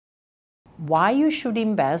why you should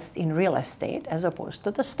invest in real estate as opposed to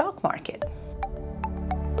the stock market.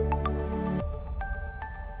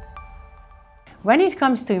 When it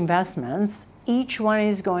comes to investments, each one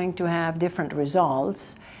is going to have different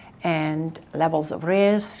results and levels of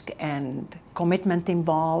risk and commitment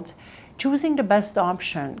involved. Choosing the best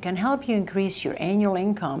option can help you increase your annual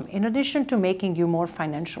income in addition to making you more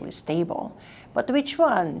financially stable. But which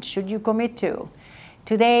one should you commit to?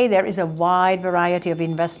 Today, there is a wide variety of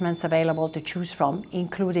investments available to choose from,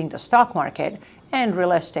 including the stock market and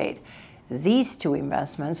real estate. These two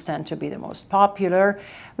investments tend to be the most popular,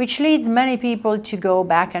 which leads many people to go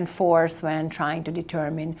back and forth when trying to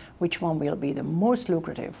determine which one will be the most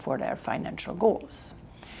lucrative for their financial goals.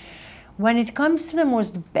 When it comes to the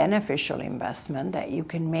most beneficial investment that you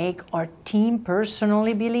can make, our team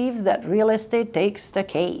personally believes that real estate takes the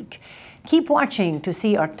cake. Keep watching to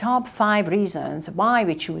see our top 5 reasons why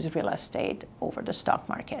we choose real estate over the stock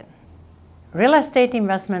market. Real estate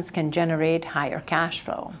investments can generate higher cash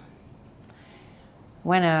flow.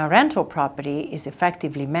 When a rental property is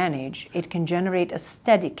effectively managed, it can generate a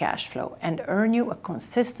steady cash flow and earn you a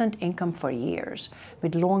consistent income for years.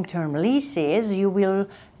 With long-term leases, you will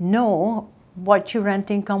know what your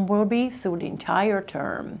rent income will be through the entire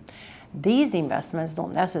term. These investments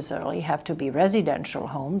don't necessarily have to be residential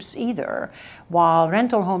homes either. While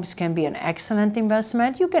rental homes can be an excellent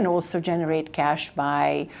investment, you can also generate cash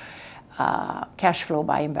flow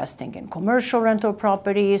by investing in commercial rental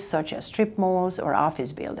properties such as strip malls or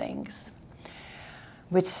office buildings.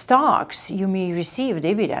 With stocks, you may receive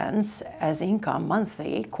dividends as income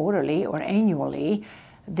monthly, quarterly, or annually.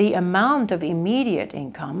 The amount of immediate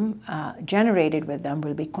income generated with them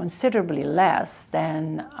will be considerably less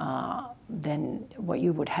than what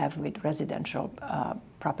you would have with residential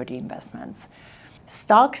property investments.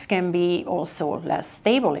 Stocks can be also less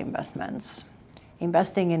stable investments.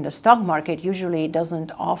 Investing in the stock market usually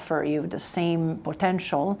doesn't offer you the same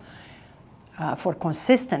potential for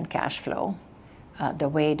consistent cash flow the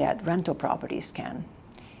way that rental properties can.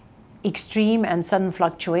 Extreme and sudden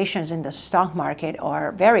fluctuations in the stock market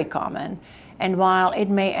are very common, and while it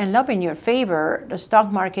may end up in your favor, the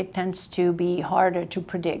stock market tends to be harder to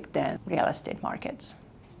predict than real estate markets.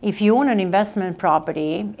 If you own an investment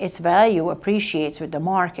property, its value appreciates with the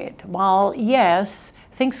market. While yes,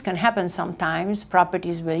 things can happen sometimes,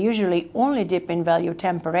 properties will usually only dip in value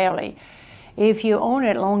temporarily. If you own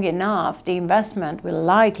it long enough, the investment will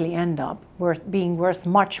likely end up being worth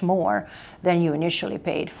much more than you initially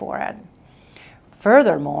paid for it.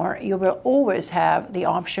 Furthermore, you will always have the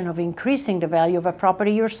option of increasing the value of a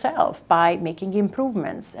property yourself by making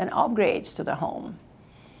improvements and upgrades to the home.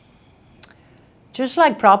 Just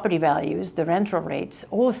like property values, the rental rates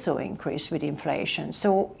also increase with inflation,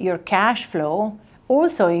 so your cash flow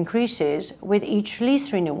also increases with each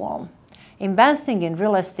lease renewal. Investing in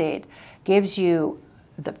real estate gives you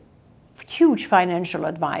the huge financial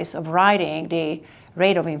advice of riding the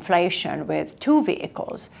rate of inflation with 2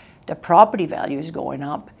 vehicles, the property values going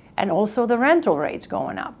up and also the rental rates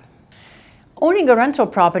going up. Owning a rental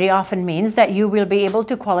property often means that you will be able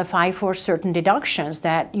to qualify for certain deductions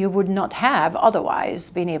that you would not have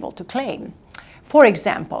otherwise been able to claim. For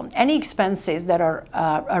example, any expenses that are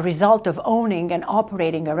a result of owning and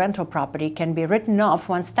operating a rental property can be written off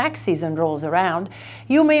once tax season rolls around.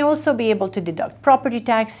 You may also be able to deduct property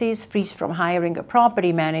taxes, fees from hiring a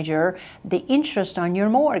property manager, the interest on your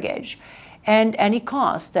mortgage, and any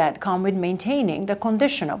costs that come with maintaining the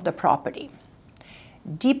condition of the property.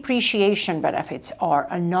 Depreciation benefits are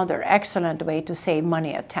another excellent way to save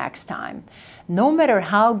money at tax time. No matter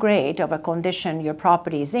how great of a condition your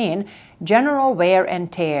property is in, general wear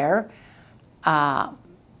and tear and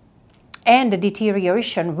the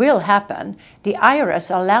deterioration will happen. The IRS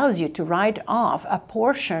allows you to write off a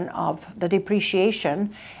portion of the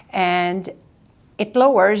depreciation, and it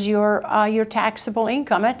lowers your taxable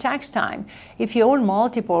income at tax time. If you own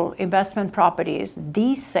multiple investment properties,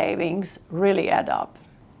 these savings really add up.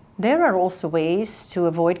 There are also ways to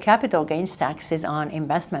avoid capital gains taxes on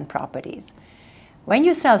investment properties. When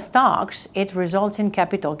you sell stocks, it results in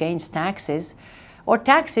capital gains taxes or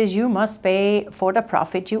taxes you must pay for the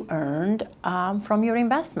profit you earned from your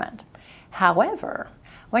investment. However,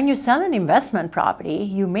 when you sell an investment property,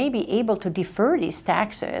 you may be able to defer these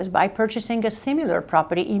taxes by purchasing a similar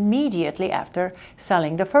property immediately after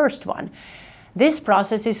selling the first one. This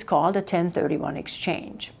process is called a 1031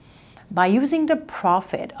 exchange. By using the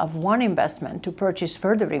profit of one investment to purchase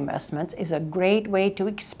further investments is a great way to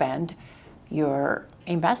expand your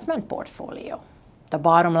investment portfolio. The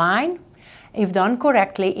bottom line, if done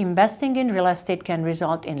correctly, investing in real estate can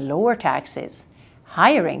result in lower taxes,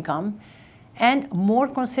 higher income, and more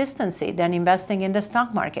consistency than investing in the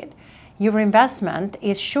stock market. Your investment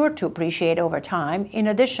is sure to appreciate over time, in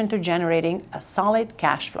addition to generating a solid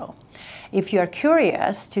cash flow. If you are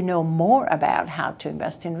curious to know more about how to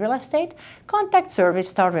invest in real estate, contact Service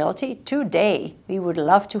Star Realty today. We would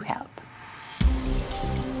love to help.